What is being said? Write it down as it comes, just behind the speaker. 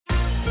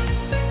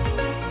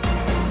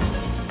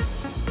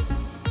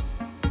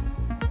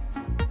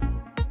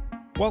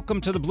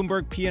Welcome to the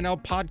Bloomberg P&L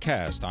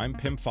podcast. I'm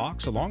Pim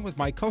Fox, along with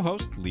my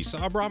co-host, Lisa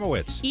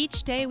Abramowitz.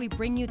 Each day, we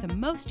bring you the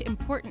most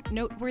important,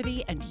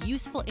 noteworthy, and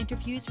useful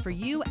interviews for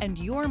you and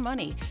your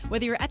money,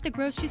 whether you're at the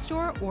grocery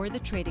store or the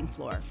trading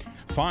floor.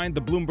 Find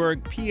the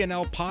Bloomberg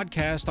P&L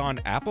podcast on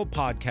Apple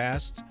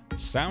Podcasts,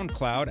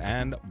 SoundCloud,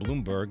 and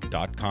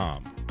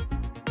Bloomberg.com.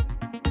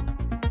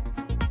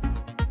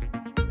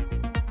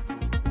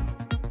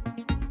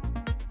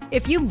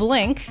 If you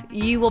blink,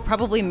 you will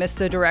probably miss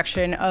the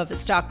direction of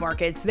stock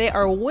markets. They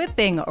are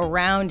whipping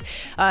around.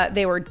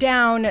 They were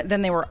down,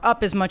 then they were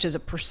up as much as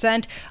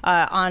 1%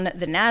 on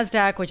the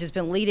NASDAQ, which has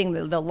been leading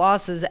the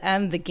losses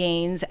and the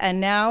gains.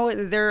 And now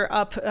they're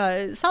up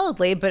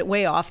solidly, but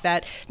way off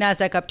that.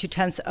 NASDAQ up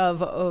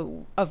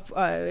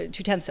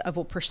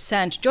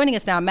 0.2%. Joining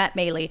us now, Matt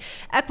Maley,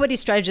 equity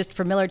strategist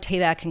for Miller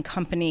Tabak and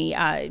Company,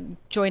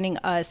 joining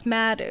us.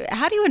 Matt,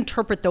 how do you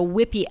interpret the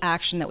whippy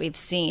action that we've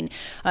seen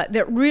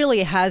that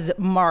really has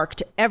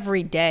marked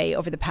every day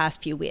over the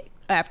past few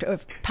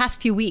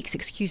weeks?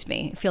 Excuse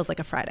me. It feels like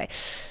a Friday.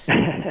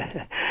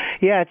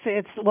 Yeah,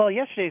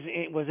 yesterday's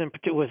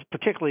was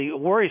particularly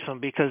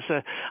worrisome because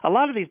a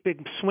lot of these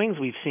big swings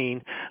we've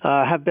seen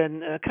have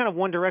been kind of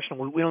one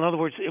directional. In other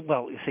words,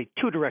 say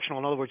two directional.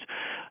 In other words,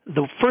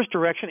 the first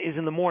direction is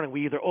in the morning.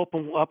 We either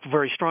open up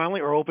very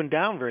strongly or open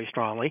down very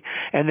strongly,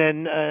 and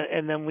then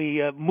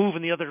we move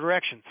in the other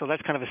direction. So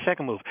that's kind of a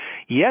second move.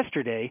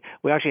 Yesterday,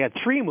 we actually had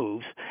three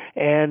moves,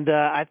 and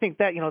I think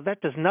that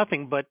that does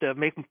nothing but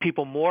make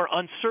people more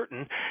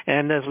uncertain.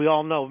 And as we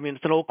all know, I mean,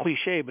 it's an old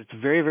cliche, but it's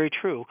very, very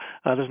true.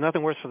 There's nothing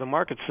worse for the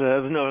markets.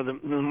 The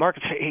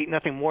markets hate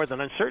nothing more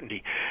than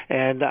uncertainty.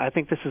 And I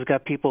think this has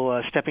got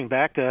people stepping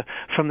back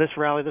from this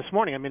rally this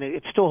morning. I mean,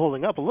 it's still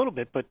holding up a little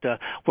bit, but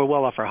we're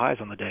well off our highs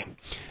on the day.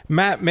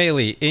 Matt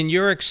Maley, in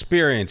your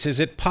experience, is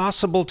it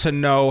possible to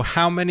know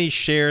how many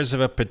shares of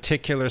a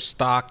particular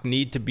stock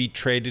need to be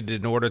traded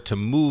in order to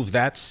move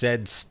that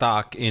said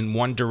stock in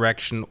one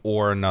direction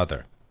or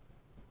another?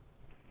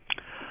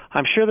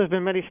 I'm sure there's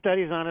been many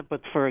studies on it,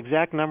 but for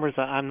exact numbers,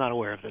 I'm not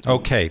aware of it.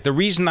 Okay. The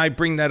reason I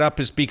bring that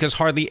up is because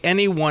hardly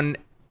anyone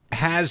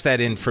has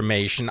that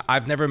information.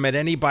 I've never met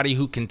anybody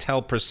who can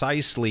tell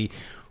precisely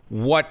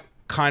what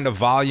kind of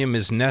volume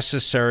is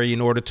necessary in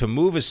order to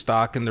move a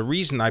stock. And the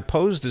reason I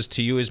pose this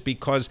to you is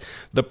because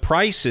the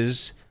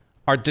prices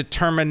are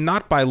determined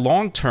not by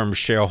long-term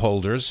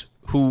shareholders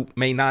who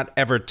may not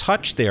ever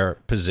touch their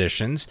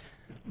positions,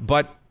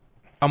 but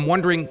I'm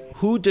wondering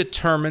who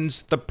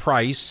determines the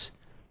price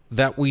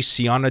that we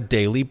see on a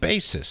daily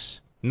basis,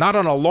 not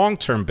on a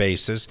long-term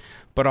basis,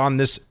 but on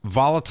this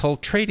volatile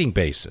trading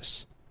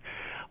basis.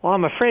 Well,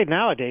 I'm afraid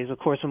nowadays, of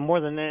course, more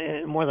than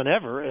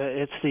ever,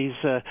 it's these,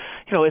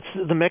 it's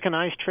the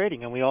mechanized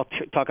trading, and we all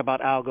talk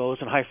about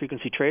algos and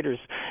high-frequency traders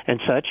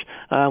and such.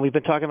 We've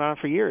been talking about them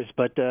for years,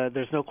 but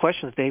there's no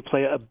question that they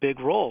play a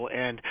big role.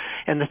 And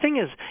the thing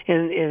is,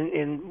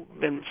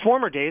 in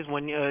former days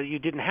when you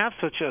didn't have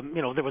such a,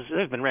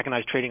 there's been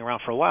recognized trading around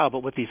for a while,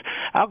 but with these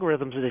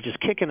algorithms, they just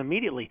kick in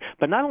immediately.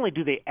 But not only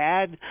do they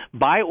add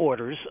buy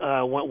orders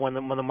when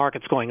the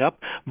market's going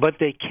up, but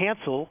they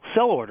cancel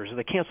sell orders, or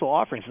they cancel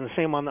offerings, and the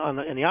same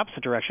in the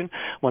opposite direction.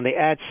 When they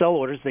add sell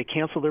orders, they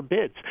cancel their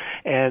bids,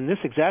 and this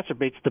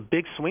exacerbates the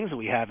big swings that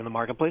we have in the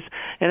marketplace,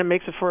 and it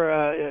makes it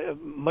for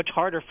much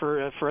harder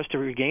for us to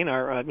regain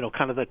our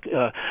kind of the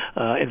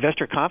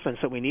investor confidence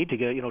that we need to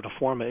get to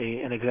form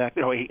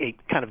a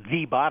kind of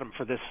the bottom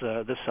for this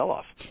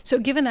sell-off. So,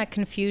 given that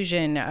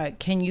confusion,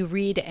 can you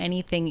read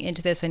anything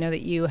into this? I know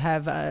that you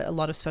have a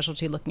lot of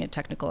specialty looking at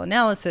technical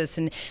analysis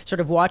and sort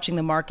of watching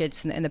the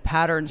markets and the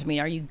patterns. I mean,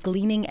 are you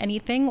gleaning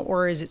anything,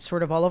 or is it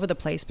sort of all over the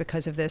place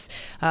because of this,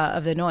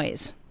 of the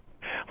noise?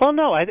 Well,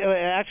 no.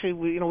 Actually,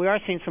 we are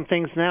seeing some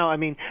things now. I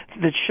mean,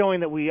 that's showing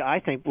that I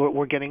think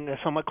we're getting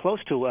somewhat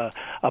close to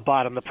a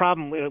bottom. The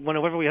problem,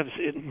 whenever we have,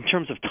 in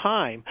terms of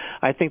time,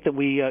 I think that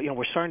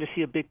we're starting to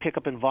see a big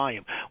pickup in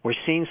volume. We're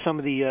seeing some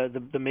of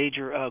the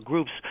major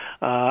groups,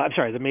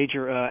 the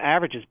major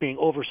averages being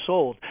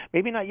oversold.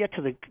 Maybe not yet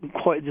to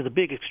the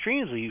big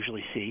extremes we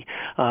usually see,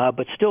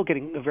 but still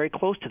getting very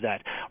close to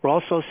that. We're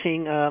also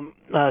seeing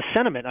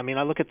sentiment. I mean,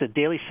 I look at the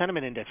daily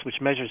sentiment index,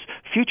 which measures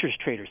futures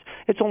traders.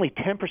 It's only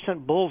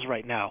 10% bulls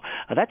right now.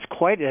 That's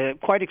quite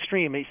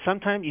extreme.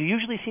 Sometimes you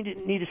usually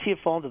need to see it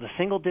fall into the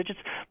single digits,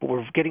 but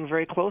we're getting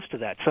very close to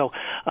that. So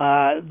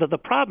the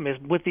problem is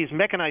with these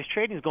mechanized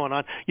tradings going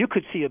on, you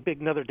could see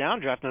another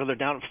downdraft, another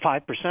down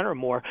 5% or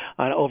more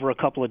over a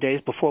couple of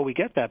days before we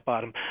get that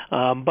bottom.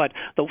 But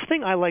the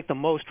thing I like the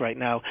most right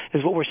now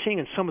is what we're seeing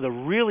in some of the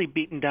really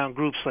beaten down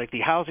groups like the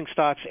housing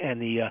stocks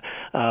and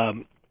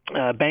the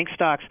bank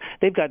stocks.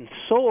 They've gotten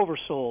so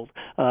oversold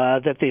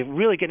that they're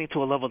really getting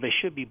to a level they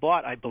should be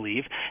bought, I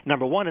believe,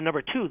 number one. And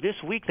number two, this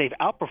week they've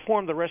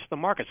outperformed the rest of the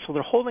market. So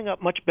they're holding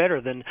up much better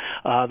than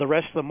the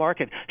rest of the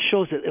market.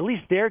 Shows that at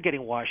least they're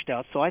getting washed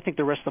out. So I think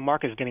the rest of the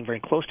market is getting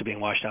very close to being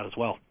washed out as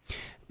well.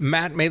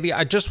 Matt Maley,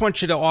 I just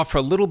want you to offer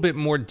a little bit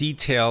more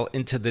detail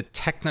into the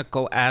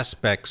technical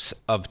aspects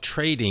of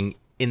trading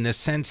in the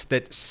sense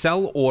that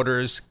sell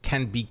orders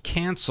can be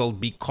canceled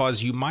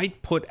because you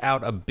might put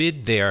out a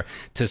bid there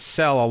to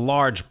sell a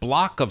large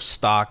block of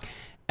stock,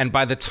 and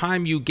by the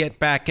time you get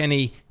back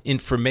any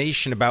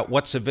information about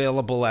what's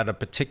available at a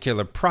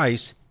particular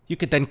price, you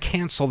could then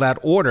cancel that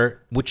order,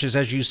 which is,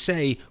 as you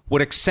say,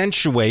 would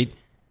accentuate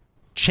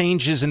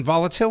changes in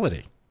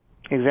volatility.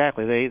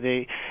 Exactly.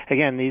 They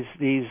again,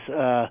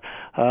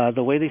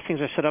 the way these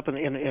things are set up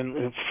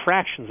in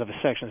fractions of a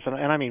second,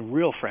 and I mean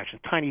real fractions,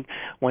 tiny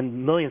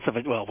 1,000th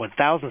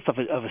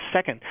of a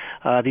second,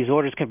 these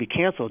orders can be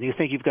canceled. You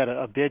think you've got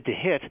a bid to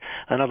hit.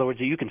 In other words,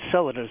 you can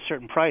sell it at a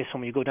certain price,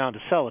 and when you go down to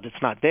sell it,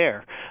 it's not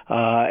there.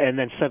 And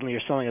then suddenly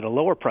you're selling at a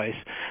lower price.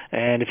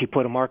 And if you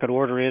put a market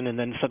order in, and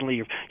then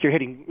suddenly you're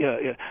hitting,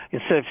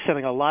 instead of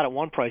selling a lot at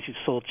one price, you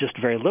sold just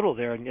very little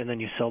there, and then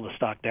you sell the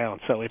stock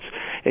down. So it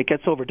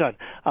gets overdone.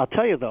 I'll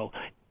tell you, though,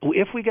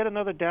 if we get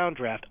another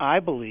downdraft, I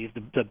believe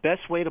the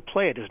best way to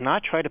play it is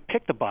not try to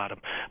pick the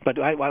bottom, but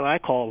what I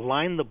call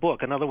line the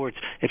book. In other words,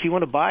 if you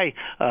want to buy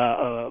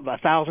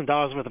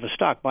 $1,000 worth of a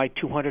stock, buy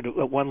 $200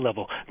 at one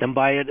level, then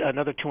buy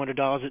another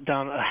 $200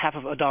 down, half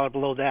of a dollar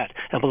below that,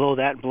 and below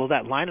that, and below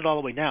that. Line it all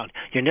the way down.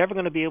 You're never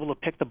going to be able to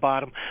pick the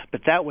bottom,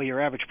 but that way your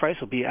average price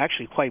will be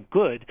actually quite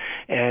good,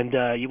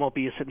 and you won't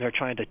be sitting there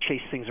trying to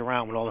chase things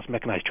around when all this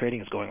mechanized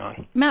trading is going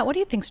on. Matt, what do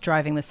you think's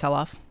driving the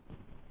sell-off?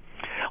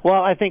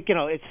 Well, I think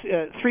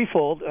it's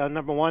threefold.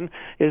 Number one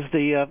is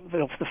the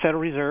Federal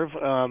Reserve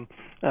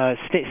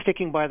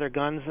sticking by their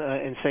guns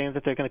and saying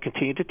that they're going to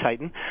continue to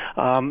tighten.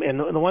 And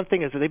the one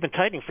thing is that they've been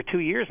tightening for 2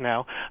 years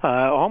now,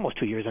 almost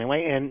 2 years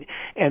anyway.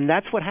 And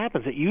that's what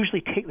happens. There's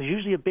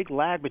usually a big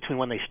lag between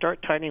when they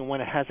start tightening and when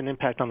it has an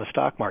impact on the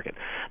stock market.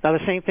 Now,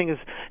 the same thing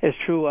is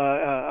true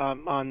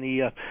on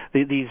these.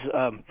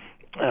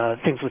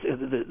 Things with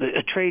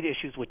the trade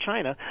issues with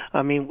China.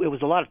 I mean, it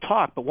was a lot of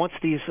talk, but once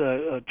these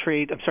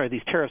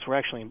these tariffs were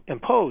actually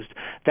imposed,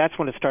 that's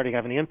when it's starting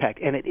having the impact,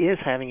 and it is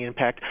having an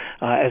impact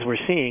as we're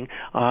seeing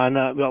on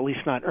well, at least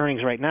not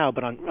earnings right now,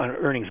 but on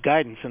earnings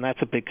guidance, and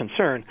that's a big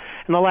concern.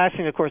 And the last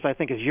thing, of course, I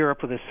think is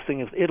Europe with this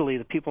thing of Italy.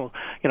 The people,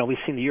 we've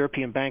seen the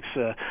European banks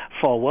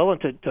fall well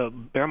into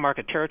bear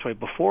market territory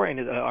before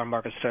our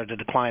market started to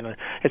decline.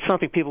 It's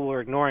something people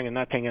were ignoring and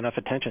not paying enough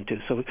attention to.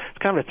 So it's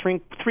kind of a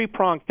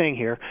three-pronged thing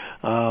here.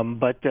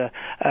 But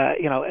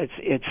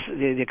it's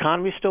the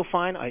economy is still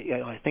fine.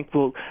 I think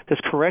this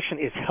correction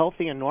is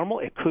healthy and normal.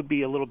 It could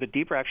be a little bit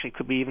deeper. Actually, it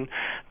could be even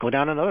go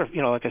down another,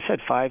 like I said,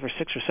 5 or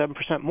 6 or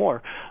 7%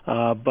 more.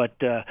 But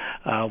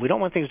we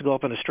don't want things to go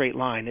up in a straight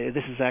line.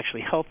 This is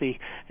actually healthy,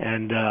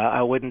 and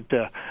I wouldn't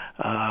get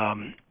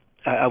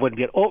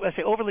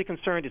overly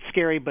concerned. It's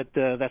scary, but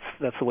that's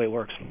the way it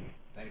works.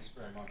 Thanks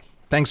very much.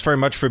 Thanks very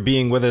much for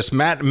being with us.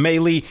 Matt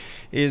Maley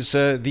is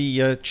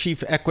the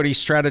chief equity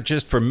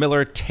strategist for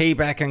Miller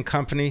Tabak and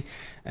Company,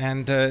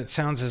 and it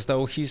sounds as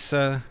though he's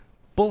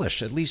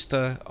bullish, at least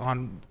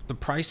on the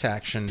price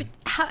action.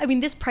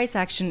 This price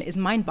action is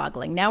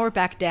mind-boggling. Now we're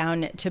back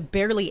down to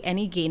barely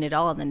any gain at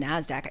all on the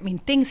NASDAQ. I mean,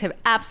 things have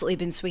absolutely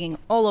been swinging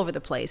all over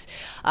the place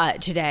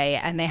today,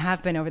 and they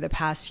have been over the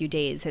past few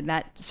days, and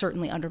that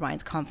certainly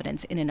undermines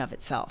confidence in and of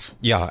itself.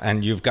 Yeah,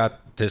 and you've got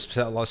this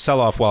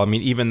sell-off. Well, I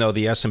mean, even though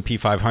the S&P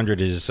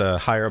 500 is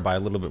higher by a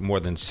little bit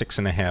more than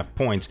 6.5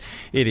 points,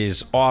 it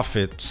is off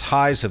its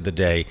highs of the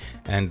day,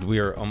 and we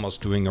are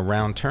almost doing a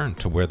round turn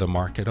to where the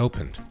market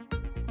opened.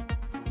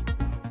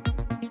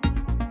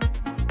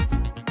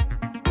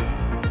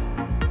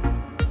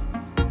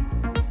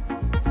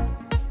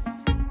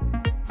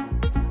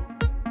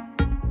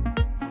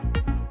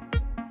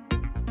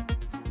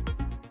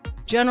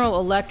 General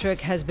Electric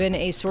has been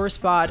a sore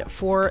spot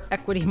for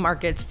equity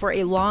markets for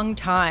a long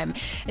time.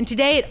 And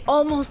today it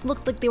almost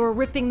looked like they were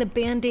ripping the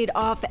Band-Aid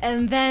off,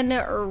 and then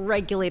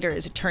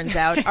regulators, it turns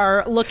out,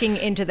 are looking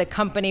into the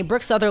company.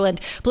 Brooke Sutherland,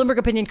 Bloomberg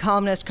opinion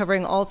columnist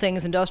covering all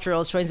things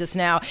industrials, joins us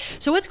now.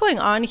 So what's going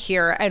on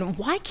here, and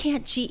why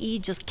can't GE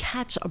just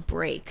catch a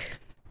break?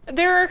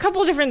 There are a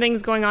couple of different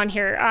things going on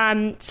here.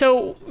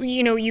 So,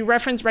 you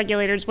reference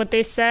regulators. What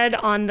they said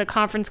on the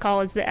conference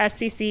call is the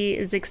SEC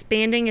is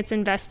expanding its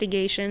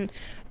investigation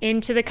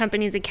into the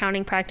company's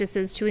accounting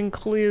practices to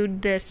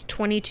include this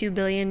 $22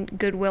 billion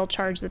goodwill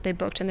charge that they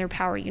booked in their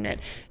power unit.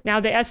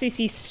 Now, the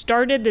SEC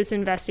started this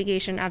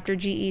investigation after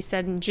GE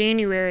said in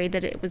January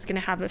that it was going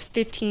to have a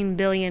 $15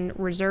 billion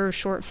reserve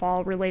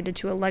shortfall related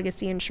to a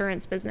legacy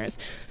insurance business.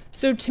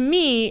 So to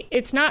me,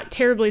 it's not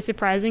terribly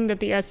surprising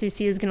that the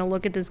SEC is going to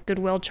look at this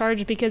goodwill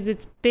charge because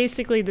it's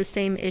basically the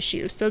same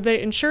issue. So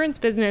the insurance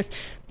business,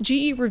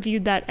 GE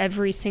reviewed that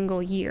every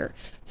single year.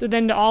 So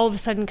then to all of a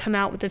sudden come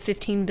out with a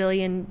 $15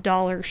 billion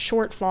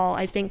shortfall,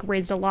 I think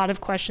raised a lot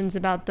of questions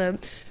about the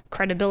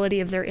credibility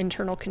of their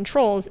internal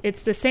controls.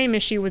 It's the same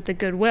issue with the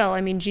goodwill.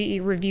 I mean,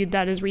 GE reviewed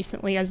that as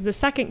recently as the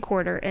second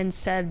quarter and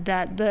said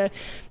that the,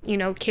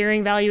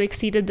 carrying value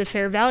exceeded the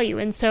fair value.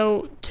 And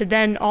so to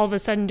then all of a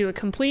sudden do a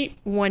complete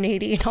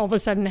 180 and all of a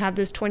sudden have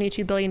this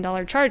 $22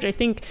 billion charge, I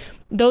think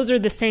those are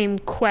the same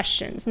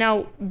questions.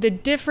 Now, the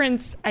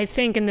difference, I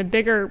think, and the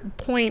bigger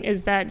point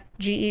is that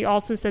GE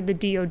also said the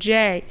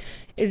DOJ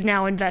is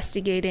now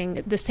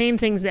investigating the same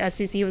things the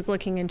SEC was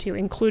looking into,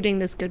 including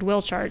this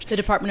goodwill charge. The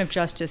Department of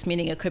Justice,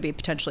 meaning it could be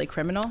potentially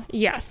criminal?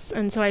 Yes.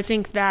 And so I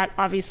think that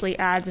obviously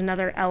adds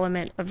another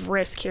element of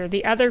risk here.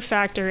 The other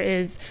factor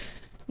is,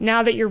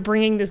 now that you're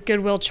bringing this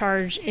goodwill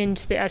charge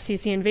into the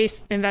SEC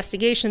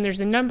investigation,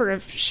 there's a number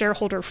of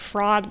shareholder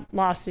fraud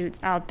lawsuits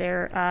out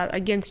there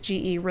against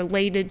GE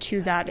related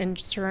to that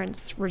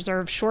insurance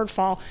reserve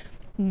shortfall.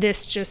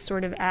 This just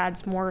sort of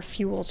adds more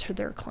fuel to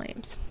their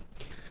claims.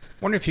 I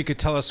wonder if you could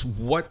tell us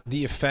what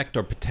the effect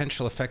or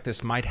potential effect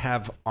this might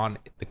have on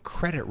the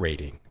credit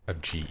rating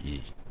of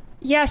GE.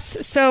 Yes.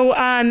 So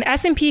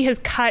S&P has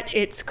cut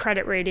its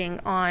credit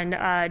rating on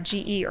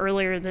GE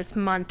earlier this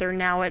month. They're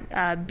now at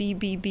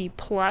BBB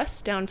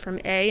plus, down from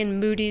A, and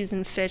Moody's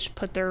and Fitch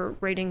put their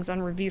ratings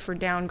on review for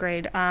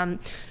downgrade.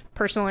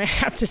 Personally, I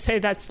have to say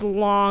that's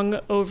long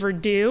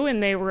overdue,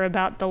 and they were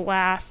about the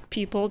last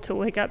people to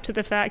wake up to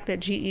the fact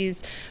that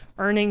GE's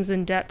earnings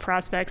and debt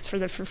prospects for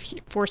the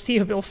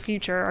foreseeable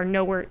future are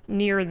nowhere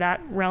near that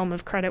realm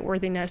of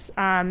creditworthiness.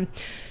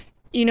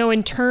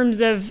 In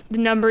terms of the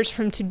numbers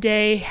from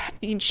today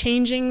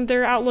changing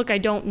their outlook, I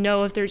don't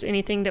know if there's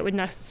anything that would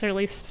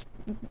necessarily,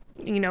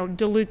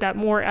 dilute that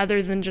more,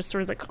 other than just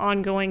sort of the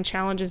ongoing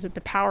challenges at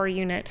the power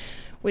unit,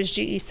 which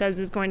GE says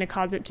is going to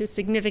cause it to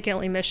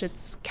significantly miss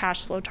its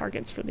cash flow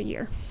targets for the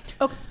year.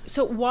 Okay,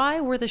 so why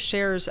were the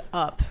shares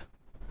up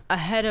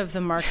ahead of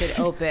the market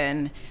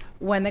open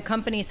when the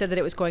company said that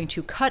it was going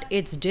to cut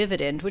its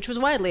dividend, which was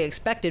widely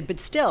expected, but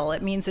still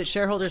it means that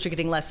shareholders are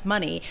getting less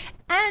money,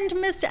 and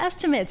missed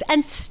estimates,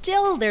 and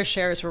still their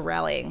shares were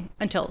rallying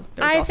until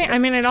there was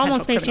it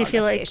almost makes you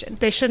feel like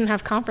they shouldn't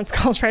have conference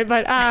calls, right?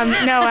 But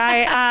no,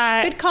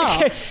 good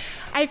call.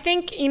 I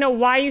think,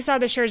 why you saw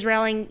the shares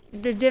rallying,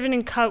 the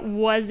dividend cut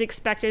was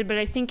expected, but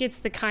I think it's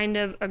the kind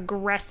of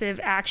aggressive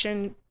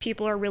action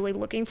people are really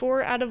looking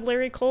for out of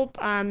Larry Culp.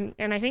 And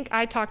I think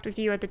I talked with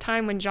you at the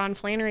time when John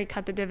Flannery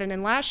cut the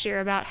dividend last year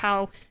about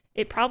how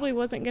it probably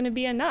wasn't going to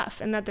be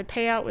enough, and that the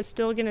payout was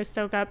still going to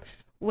soak up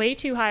way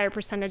too high a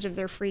percentage of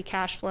their free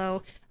cash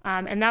flow.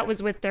 And that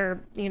was with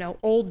their,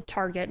 old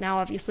target. Now,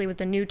 obviously, with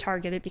the new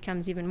target, it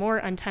becomes even more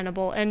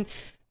untenable. And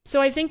so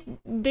I think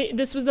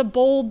this was a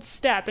bold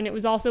step, and it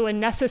was also a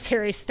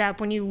necessary step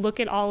when you look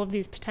at all of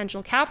these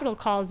potential capital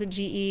calls at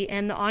GE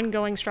and the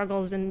ongoing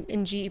struggles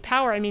in GE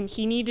Power. I mean,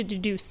 he needed to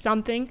do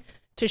something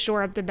to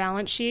shore up the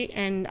balance sheet,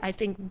 and I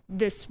think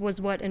this was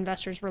what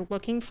investors were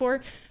looking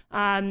for.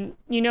 And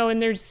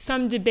there's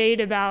some debate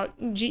about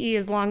GE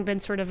has long been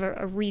sort of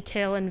a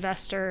retail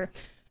investor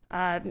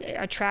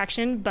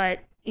attraction, but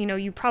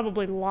you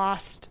probably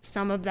lost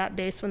some of that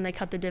base when they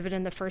cut the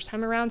dividend the first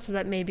time around, so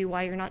that may be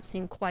why you're not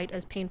seeing quite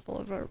as painful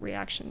of a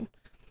reaction.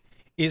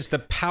 Is the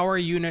power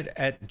unit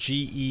at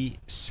GE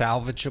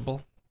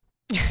salvageable?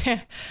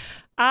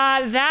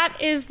 That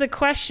is the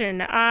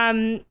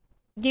question.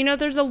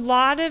 There's a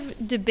lot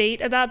of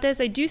debate about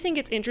this. I do think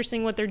it's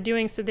interesting what they're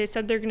doing. So they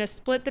said they're going to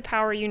split the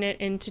power unit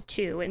into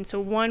two. And so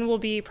one will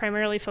be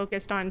primarily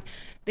focused on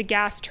the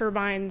gas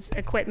turbines,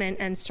 equipment,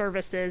 and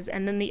services.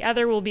 And then the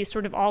other will be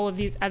sort of all of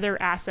these other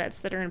assets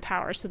that are in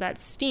power. So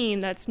that's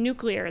steam, that's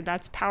nuclear,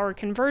 that's power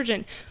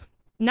conversion.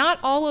 Not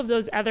all of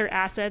those other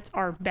assets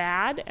are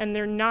bad, and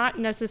they're not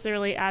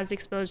necessarily as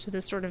exposed to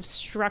this sort of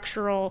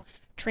structural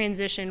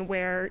transition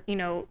where,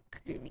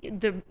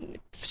 the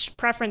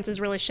preference is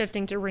really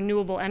shifting to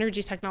renewable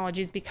energy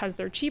technologies because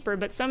they're cheaper.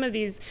 But some of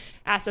these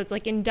assets,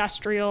 like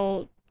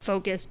industrial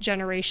focused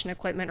generation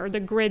equipment or the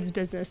grids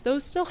business,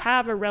 those still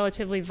have a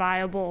relatively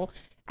viable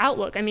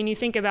outlook. I mean, you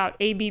think about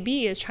ABB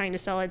is trying to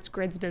sell its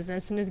grids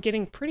business and is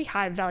getting pretty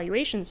high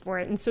valuations for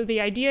it. And so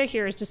the idea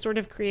here is to sort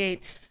of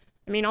create,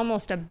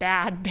 almost a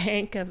bad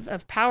bank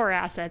of power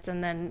assets,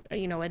 and then,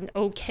 an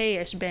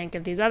okay-ish bank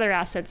of these other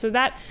assets. So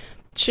that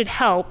should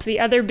help. The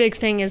other big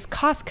thing is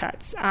cost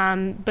cuts.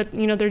 But,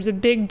 there's a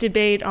big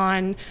debate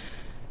on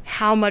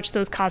how much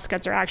those cost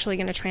cuts are actually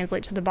going to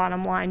translate to the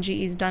bottom line.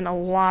 GE's done a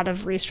lot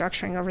of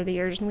restructuring over the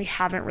years, and we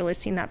haven't really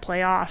seen that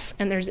play off.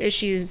 And there's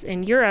issues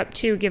in Europe,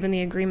 too, given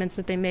the agreements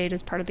that they made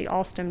as part of the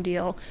Alstom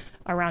deal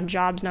around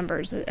jobs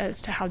numbers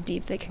as to how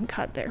deep they can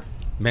cut there.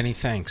 Many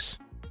thanks.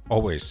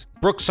 Always.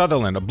 Brooke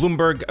Sutherland, a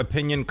Bloomberg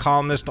opinion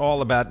columnist,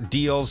 all about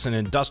deals and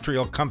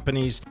industrial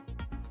companies.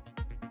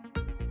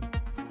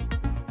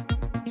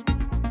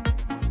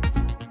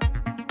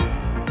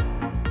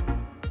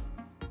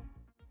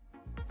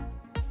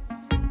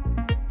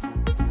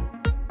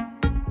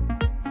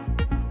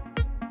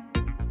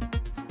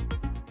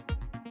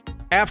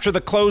 After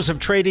the close of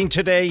trading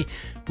today,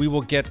 we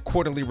will get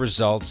quarterly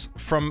results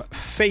from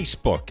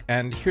Facebook.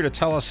 And here to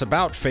tell us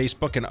about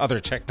Facebook and other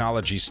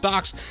technology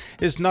stocks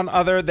is none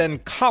other than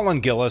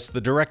Colin Gillis,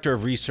 the Director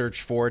of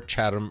Research for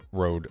Chatham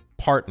Road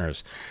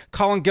Partners.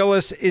 Colin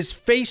Gillis, is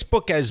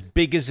Facebook as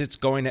big as it's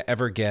going to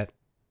ever get?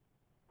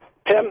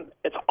 Tim,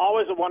 it's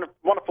always a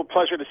wonderful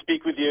pleasure to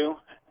speak with you.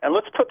 And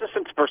let's put this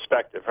into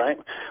perspective, right?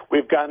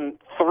 We've gotten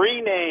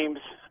 3 names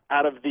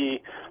out of the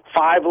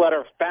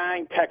 5-letter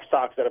FANG tech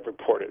stocks that have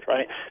reported,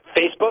 right?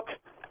 Facebook,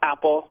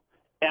 Apple,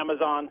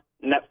 Amazon,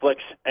 Netflix,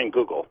 and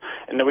Google.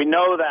 And then we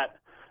know that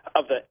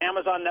of the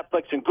Amazon,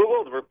 Netflix, and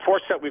Google, the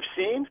reports that we've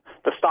seen,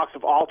 the stocks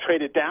have all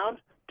traded down.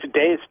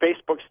 Today is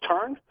Facebook's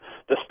turn.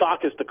 The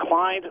stock has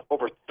declined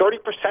over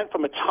 30%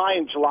 from its high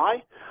in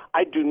July.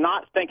 I do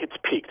not think it's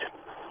peaked.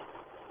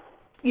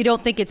 You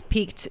don't think it's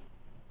peaked?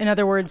 In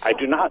other words, I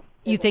do not.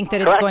 You think that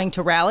Correct. it's going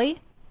to rally?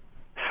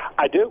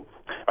 I do.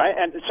 Right?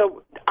 And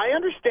so I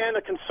understand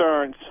the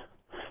concerns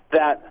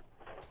that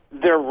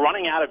they're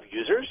running out of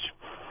users.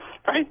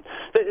 Right?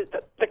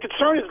 The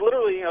concern is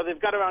literally,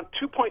 they've got around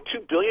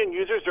 2.2 billion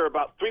users. There are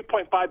about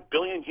 3.5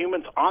 billion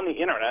humans on the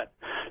internet.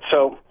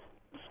 So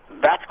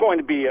that's going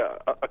to be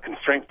a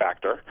constraint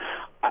factor.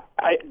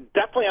 I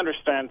definitely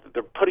understand that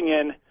they're putting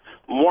in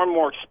more and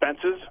more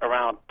expenses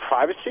around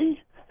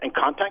privacy and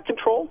content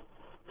control,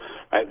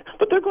 right?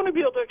 But they're going to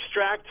be able to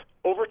extract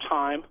over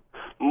time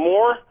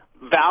more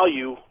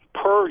value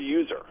per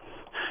user.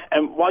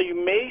 And while you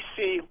may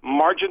see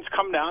margins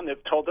come down,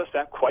 they've told us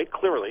that quite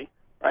clearly,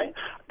 right?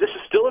 This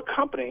is still a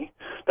company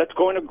that's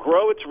going to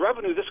grow its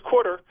revenue this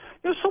quarter,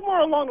 somewhere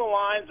along the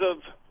lines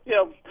of,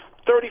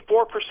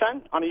 34%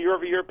 on a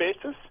year-over-year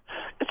basis.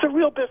 It's a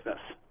real business.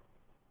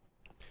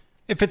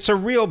 If it's a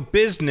real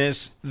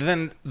business,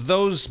 then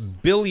those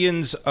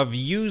billions of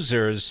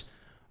users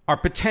are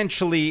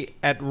potentially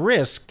at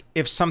risk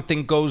if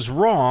something goes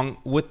wrong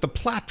with the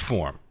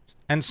platform.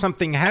 And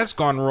something has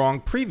gone wrong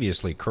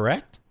previously,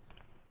 correct?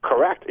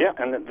 Correct, yeah.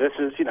 And this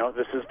is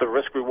the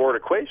risk-reward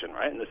equation,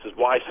 right? And this is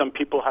why some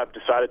people have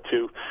decided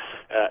to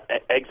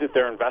exit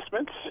their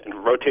investments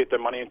and rotate their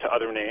money into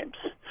other names,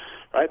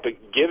 right?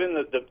 But given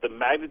the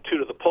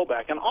magnitude of the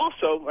pullback, and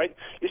also, right,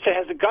 you say,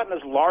 has it gotten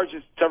as large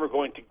as it's ever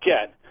going to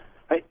get?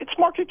 Right? Its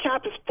market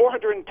cap is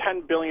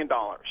 $410 billion.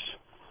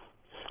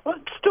 Well,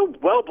 it's still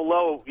well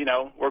below,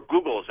 where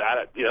Google is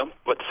at,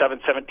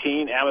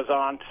 717,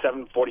 Amazon,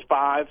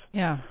 745.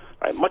 Yeah.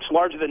 Right, much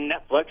larger than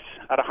Netflix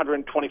at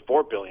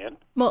 $124 billion.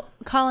 Well,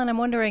 Colin, I'm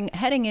wondering,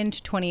 heading into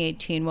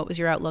 2018, what was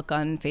your outlook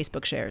on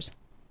Facebook shares?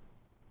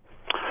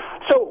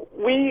 So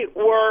we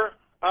were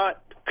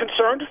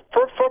concerned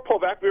for a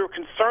pullback. We were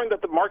concerned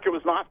that the market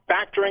was not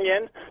factoring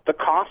in the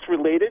costs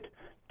related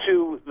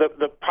to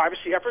the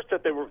privacy efforts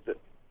that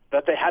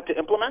they had to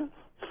implement.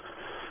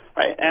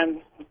 Right,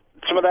 and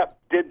some of that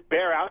did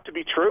bear out to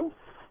be true.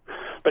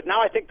 But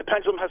now I think the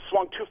pendulum has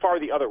swung too far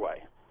the other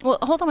way. Well,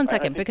 hold on one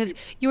second, because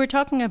you were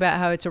talking about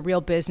how it's a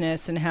real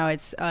business and how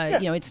it's,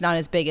 it's not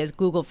as big as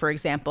Google, for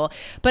example.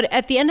 But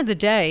at the end of the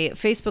day,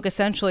 Facebook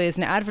essentially is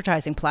an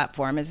advertising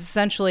platform. It's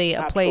essentially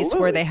a place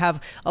where they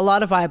have a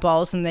lot of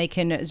eyeballs and they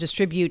can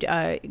distribute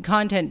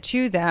content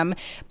to them.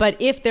 But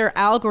if their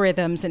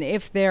algorithms and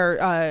if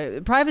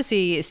their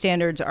privacy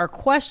standards are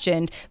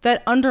questioned,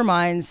 that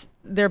undermines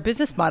their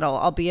business model,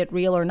 albeit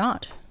real or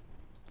not.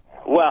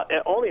 Well,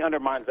 it only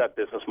undermines that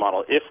business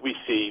model if we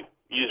see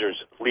users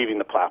leaving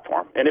the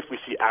platform, and if we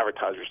see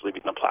advertisers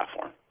leaving the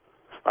platform,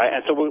 right?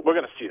 And so we're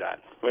going to see that.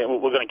 We're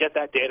going to get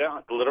that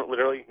data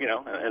literally, in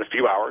a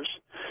few hours,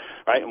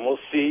 right? And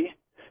we'll see,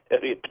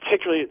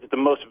 particularly the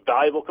most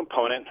valuable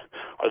component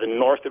are the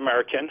North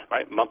American,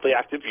 right, monthly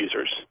active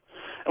users,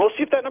 and we'll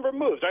see if that number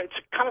moves, right? It's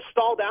kind of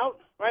stalled out,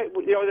 right?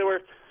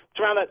 It's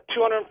around that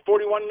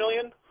 241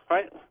 million,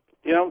 right?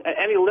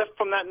 Any lift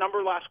from that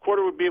number last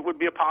quarter would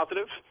be a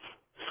positive.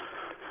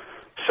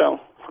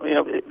 So,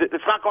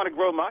 it's not going to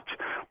grow much,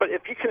 but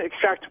if you can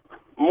extract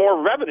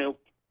more revenue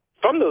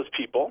from those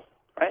people,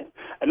 right,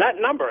 and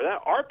that number,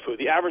 that ARPU,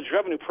 the average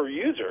revenue per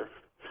user,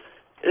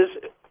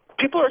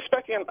 people are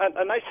expecting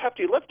a nice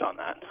hefty lift on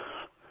that.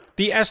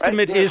 The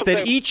estimate is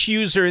that each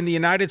user in the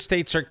United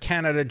States or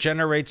Canada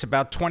generates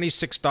about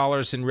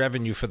 $26 in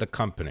revenue for the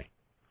company.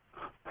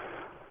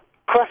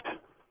 Correct.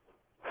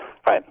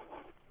 Right.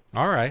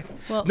 All right.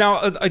 Well,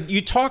 now,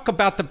 you talk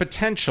about the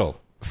potential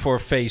for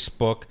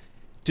Facebook.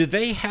 Do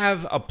they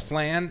have a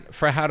plan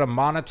for how to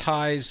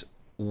monetize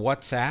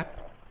WhatsApp?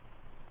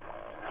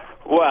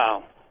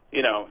 Well,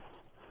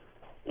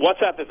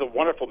 WhatsApp is a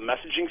wonderful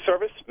messaging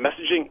service.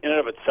 Messaging in and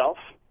of itself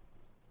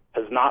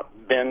has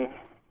not been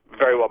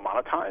very well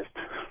monetized.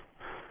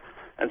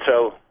 And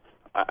so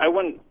I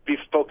wouldn't be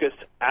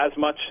focused as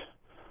much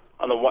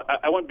on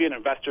I wouldn't be an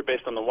investor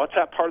based on the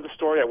WhatsApp part of the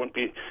story. I wouldn't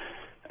be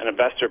an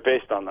investor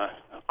based on the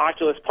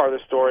Oculus part of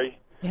the story.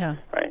 Yeah.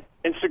 Right.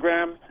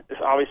 Instagram is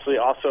obviously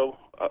also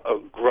a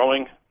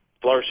growing,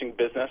 flourishing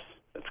business.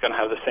 It's going to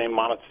have the same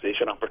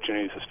monetization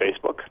opportunities as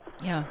Facebook.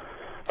 Yeah.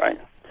 Right.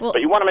 Well,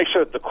 but you want to make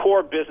sure that the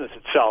core business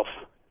itself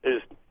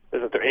is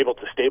that they're able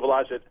to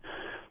stabilize it.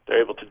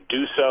 They're able to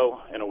do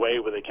so in a way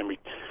where they can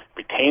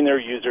retain their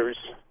users,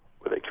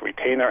 where they can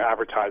retain their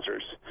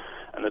advertisers,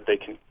 and that they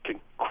can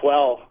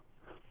quell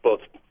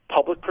both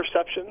public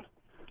perception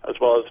as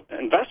well as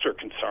investor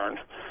concern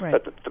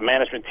that the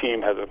management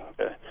team has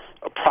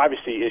a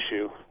privacy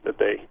issue that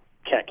they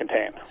can't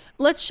contain.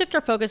 Let's shift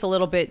our focus a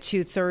little bit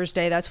to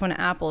Thursday. That's when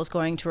Apple is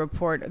going to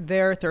report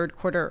their third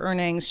quarter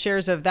earnings.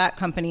 Shares of that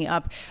company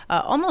up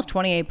almost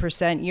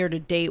 28% year to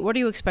date. What are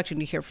you expecting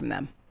to hear from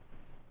them?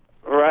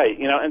 Right.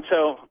 And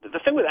so the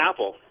thing with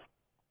Apple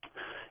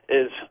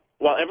is,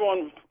 while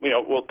everyone,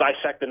 will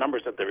dissect the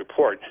numbers that they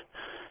report,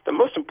 the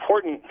most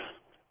important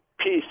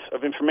piece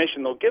of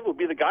information they'll give will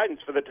be the guidance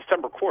for the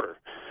December quarter,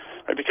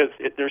 right? Because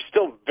they're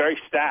still very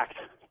stacked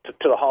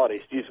to the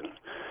holiday season.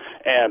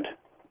 And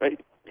right,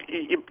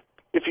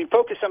 if you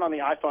focus in on the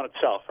iPhone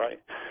itself, right,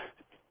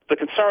 the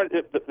concern,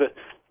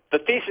 the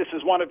thesis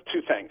is one of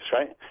two things,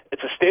 right?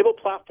 It's a stable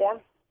platform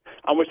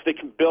on which they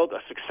can build a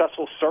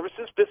successful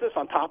services business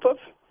on top of,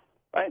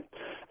 right?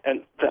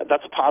 And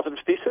that's a positive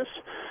thesis,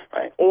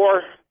 right?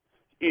 Or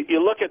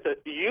you look at the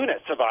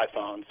units of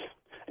iPhones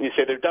and you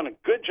say they've done a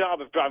good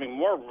job of driving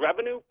more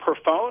revenue per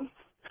phone,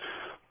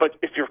 but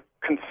if you're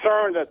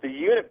concerned that the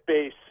unit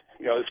base,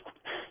 is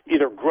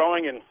either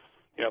growing in,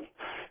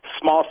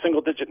 small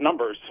single-digit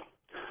numbers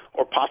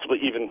or possibly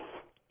even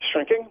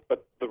shrinking,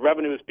 but the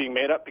revenue is being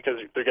made up because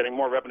they're getting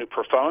more revenue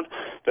per phone,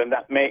 then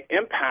that may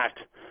impact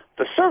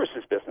the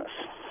services business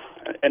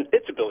and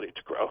its ability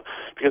to grow.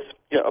 Because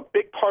a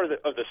big part of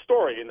the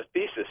story and the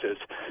thesis is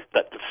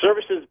that the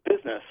services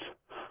business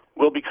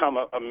will become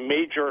a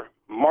major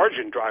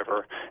margin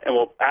driver and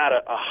will add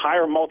a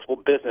higher multiple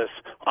business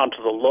onto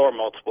the lower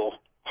multiple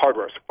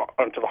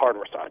onto the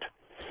hardware side.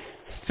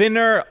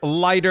 Thinner,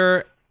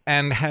 lighter,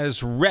 and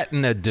has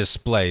Retina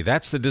display.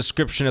 That's the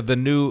description of the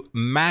new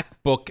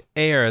MacBook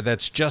Air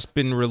that's just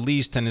been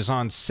released and is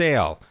on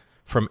sale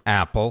from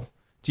Apple.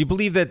 Do you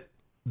believe that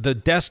the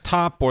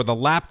desktop or the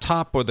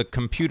laptop or the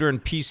computer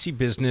and PC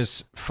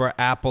business for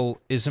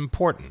Apple is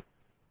important?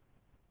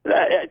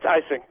 It's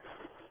icing.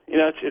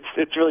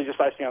 It's really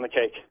just icing on the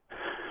cake,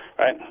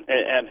 right?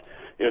 And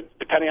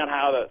depending on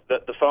how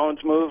the phones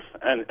move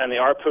and the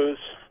ARPUs,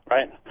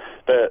 right,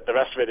 the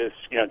rest of it is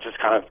just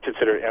kind of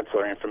considered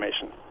ancillary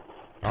information.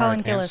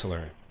 Colin Gillis,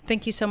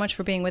 thank you so much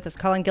for being with us.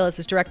 Colin Gillis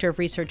is Director of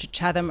Research at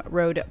Chatham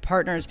Road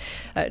Partners,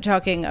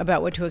 talking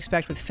about what to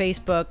expect with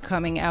Facebook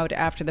coming out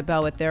after the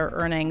bell with their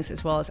earnings,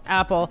 as well as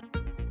Apple.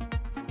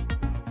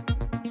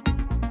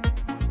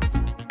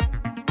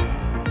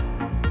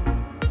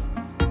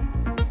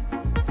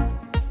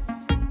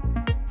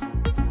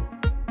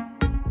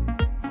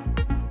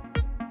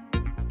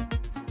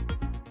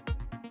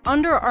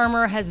 Under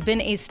Armour has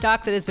been a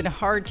stock that has been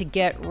hard to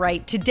get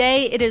right.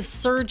 Today, it is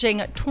surging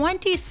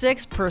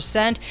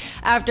 26%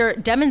 after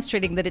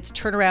demonstrating that its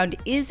turnaround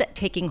is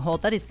taking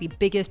hold. That is the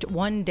biggest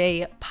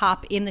one-day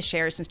pop in the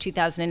share since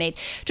 2008.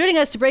 Joining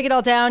us to break it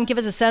all down, give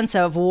us a sense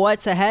of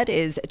what's ahead,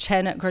 is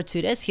Chen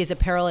Gertzudis. He is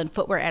apparel and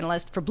footwear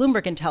analyst for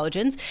Bloomberg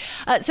Intelligence.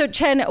 So,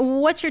 Chen,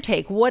 what's your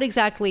take? What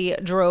exactly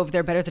drove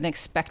their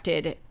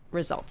better-than-expected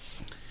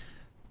results?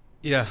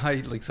 Yeah, hi,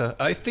 Lisa.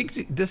 I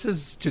think this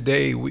is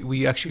today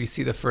we actually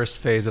see the first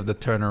phase of the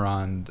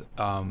turnaround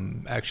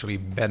actually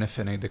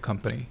benefiting the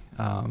company.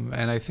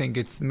 And I think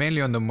it's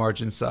mainly on the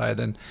margin side.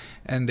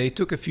 And they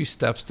took a few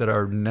steps that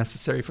are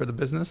necessary for the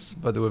business,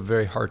 but they were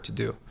very hard to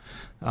do.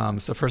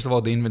 So first of all,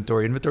 the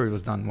inventory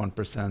was down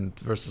 1%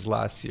 versus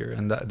last year.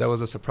 And that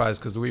was a surprise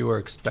because we were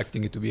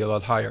expecting it to be a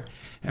lot higher.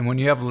 And when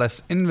you have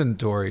less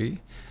inventory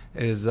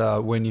is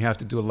when you have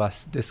to do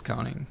less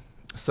discounting.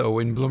 So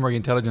in Bloomberg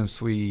Intelligence,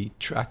 we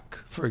track,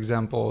 for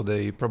example,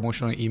 the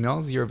promotional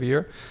emails year over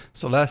year.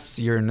 So last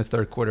year in the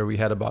third quarter, we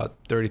had about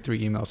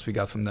 33 emails we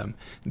got from them.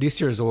 This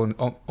year is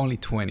only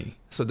 20.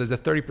 So there's a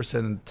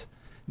 30%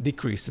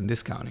 decrease in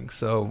discounting.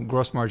 So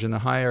gross margin are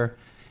higher,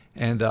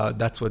 and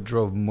that's what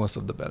drove most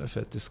of the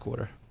benefit this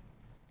quarter.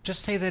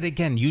 Just say that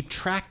again. You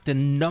track the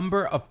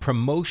number of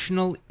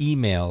promotional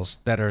emails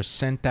that are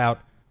sent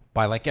out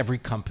by like every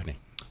company.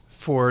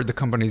 For the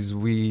companies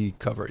we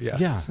cover,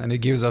 yes. Yeah. And it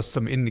gives us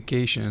some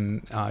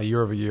indication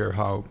year over year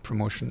how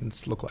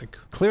promotions look like.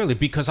 Clearly,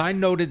 because I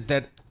noted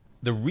that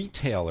the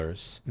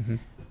retailers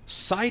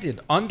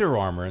cited Under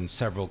Armour in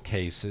several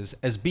cases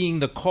as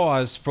being the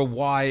cause for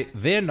why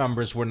their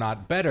numbers were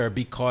not better,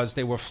 because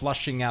they were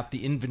flushing out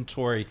the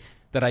inventory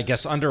that I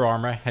guess Under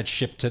Armour had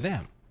shipped to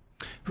them.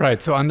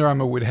 Right. So Under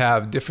Armour would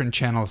have different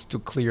channels to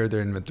clear their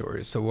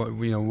inventory. So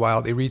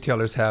while the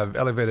retailers have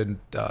elevated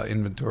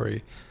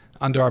inventory,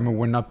 Under Armour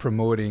were not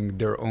promoting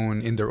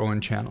in their own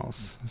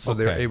channels, so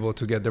they're able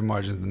to get their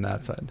margins on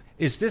that side.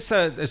 Is this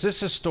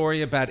a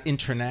story about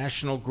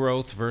international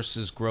growth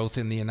versus growth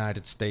in the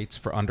United States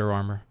for Under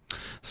Armour?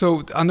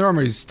 So Under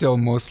Armour is still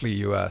mostly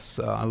U.S.,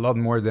 a lot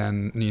more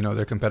than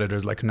their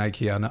competitors like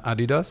Nike and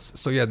Adidas.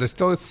 So yeah, they're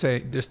still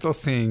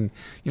seeing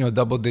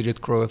double-digit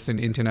growth in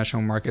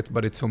international markets,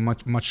 but it's a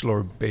much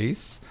lower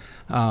base.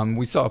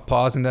 We saw a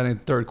pause in that in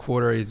the third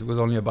quarter. It was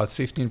only about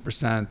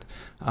 15%.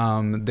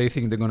 They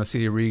think they're going to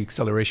see a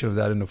re-acceleration of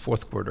that in the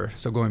fourth quarter.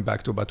 So going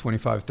back to about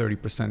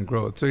 25-30%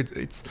 growth. So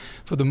it's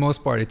for the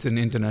most part, it's an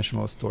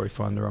international story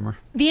for Under Armour.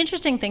 The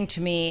interesting thing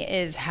to me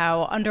is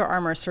how Under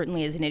Armour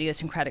certainly is an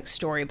idiosyncratic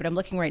story, but I'm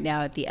looking right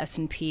now at the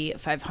S&P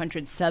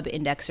 500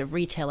 sub-index of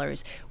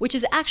retailers, which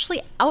is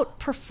actually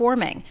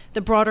outperforming the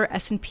broader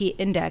S&P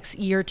index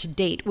year to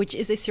date, which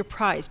is a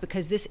surprise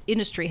because this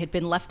industry had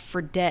been left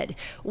for dead.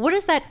 What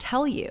does that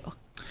tell you?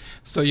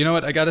 So you know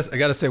what, I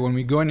gotta say, when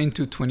we going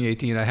into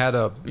 2018, I had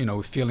a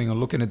feeling of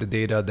looking at the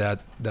data that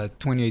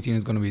 2018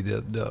 is going to be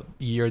the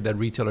year that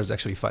retailers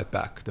actually fight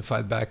back. They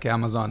fight back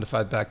Amazon, they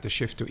fight back the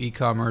shift to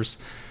e-commerce.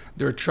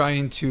 They're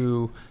trying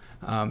to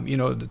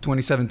The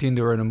 2017,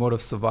 they were in a mode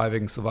of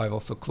survival,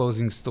 so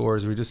closing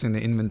stores, reducing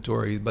the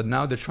inventory, but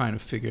now they're trying to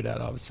figure that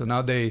out. So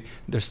now they're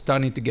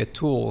starting to get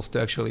tools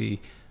to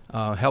actually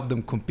help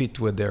them compete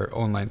with their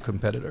online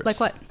competitors. Like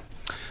what?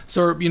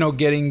 So,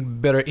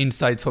 getting better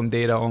insight from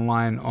data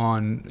online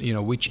on,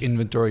 which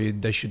inventory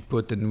they should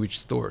put in which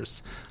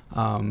stores.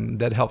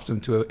 That helps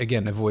them to,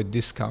 again, avoid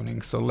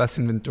discounting. So less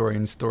inventory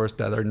in stores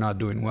that are not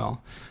doing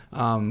well.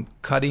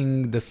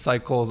 Cutting the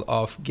cycles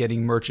of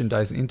getting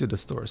merchandise into the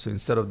store. So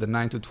instead of the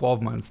 9 to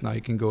 12 months, now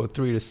you can go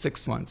 3 to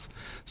 6 months.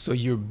 So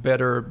you're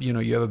better,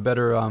 you have a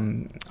better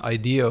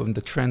idea of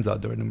the trends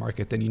out there in the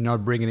market, and you're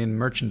not bringing in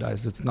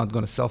merchandise that's not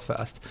going to sell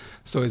fast.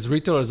 So as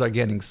retailers are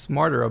getting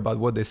smarter about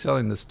what they sell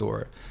in the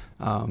store,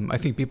 I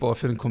think people are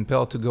feeling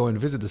compelled to go and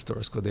visit the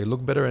stores because they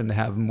look better and they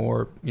have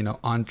more,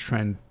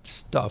 on-trend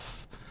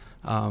stuff.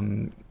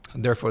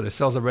 Therefore, the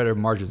sales are better,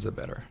 margins are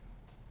better.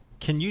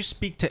 Can you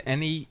speak to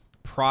any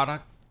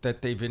product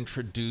that they've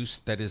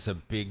introduced that is a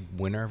big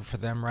winner for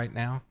them right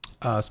now?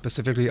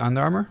 Specifically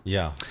Under Armour?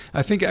 Yeah.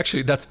 I think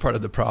actually that's part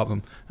of the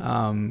problem,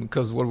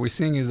 because what we're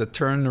seeing is the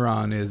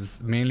turnaround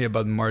is mainly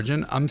about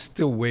margin. I'm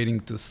still waiting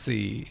to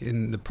see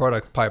in the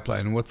product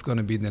pipeline what's going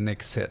to be the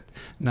next hit.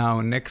 Now,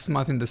 next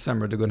month in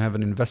December, they're going to have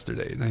an investor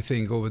day. And I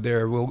think over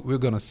there, we're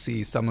going to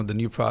see some of the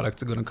new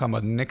products that are going to come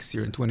out next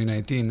year in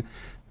 2019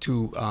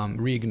 to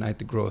reignite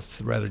the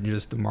growth rather than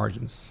just the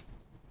margins.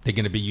 They're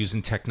going to be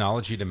using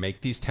technology to make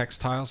these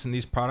textiles and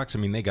these products. I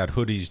mean, they got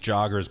hoodies,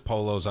 joggers,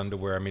 polos,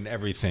 underwear. I mean,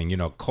 everything,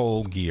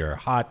 cold gear,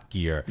 hot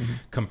gear,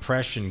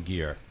 compression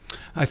gear.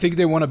 I think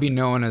they want to be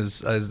known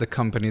as the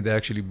company that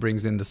actually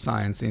brings in the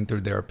science into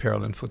their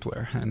apparel and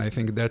footwear. And I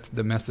think that's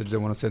the message they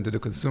want to send to the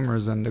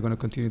consumers, and they're going to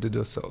continue to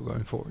do so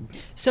going forward.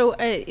 So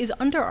is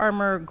Under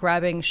Armour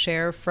grabbing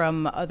share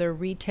from other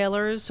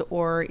retailers,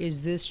 or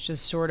is this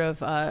just sort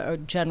of a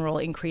general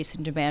increase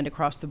in demand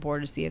across the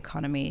board as the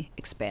economy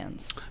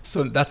expands?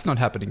 So that's not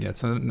happening yet.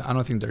 So I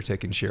don't think they're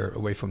taking share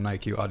away from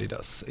Nike or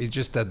Adidas. It's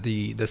just that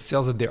the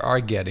sales that they are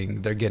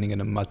getting, they're getting in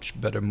a much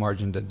better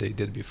margin than they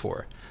did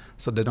before.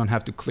 So they don't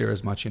have to clear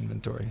as much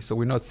inventory. So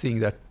we're not seeing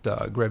that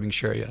grabbing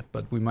share yet,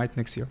 but we might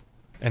next year.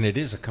 And it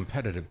is a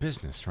competitive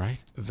business, right?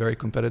 A very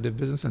competitive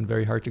business and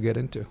very hard to get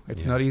into.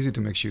 It's not easy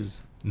to make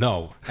shoes.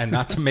 No, and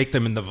not to make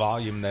them in the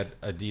volume that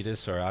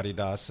Adidas or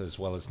Adidas as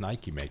well as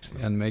Nike makes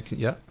them. And make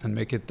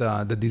it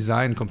the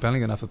design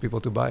compelling enough for people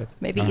to buy it.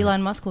 Maybe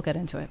Elon Musk will get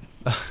into it.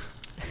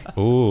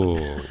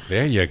 Ooh,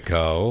 there you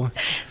go.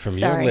 From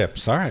your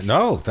lips. All right.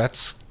 No,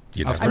 that's...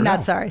 I'm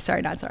not sorry.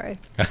 Sorry, not sorry.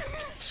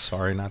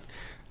 Sorry, not...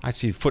 I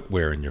see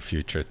footwear in your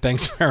future.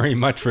 Thanks very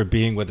much for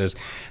being with us.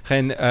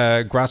 Chen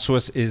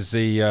Grasuas is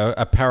the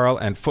apparel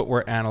and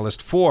footwear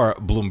analyst for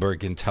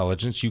Bloomberg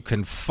Intelligence. You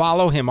can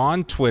follow him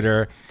on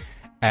Twitter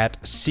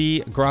at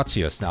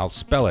cgratius. Now I'll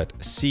spell it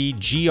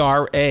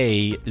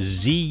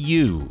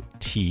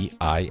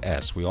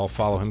CGRAZUTIS. We all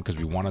follow him because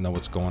we want to know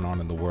what's going on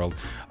in the world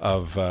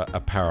of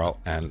apparel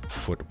and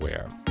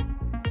footwear.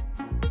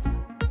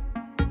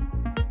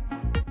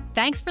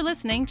 Thanks for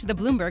listening to the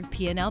Bloomberg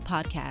P&L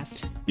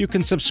podcast. You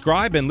can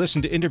subscribe and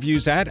listen to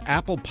interviews at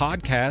Apple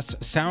Podcasts,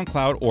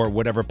 SoundCloud, or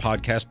whatever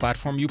podcast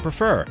platform you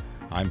prefer.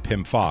 I'm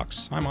Pim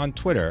Fox. I'm on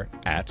Twitter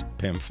at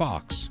Pim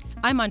Fox.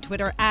 I'm on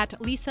Twitter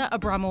at Lisa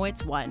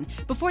Abramowitz1.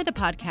 Before the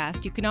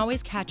podcast, you can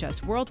always catch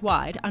us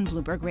worldwide on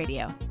Bloomberg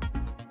Radio.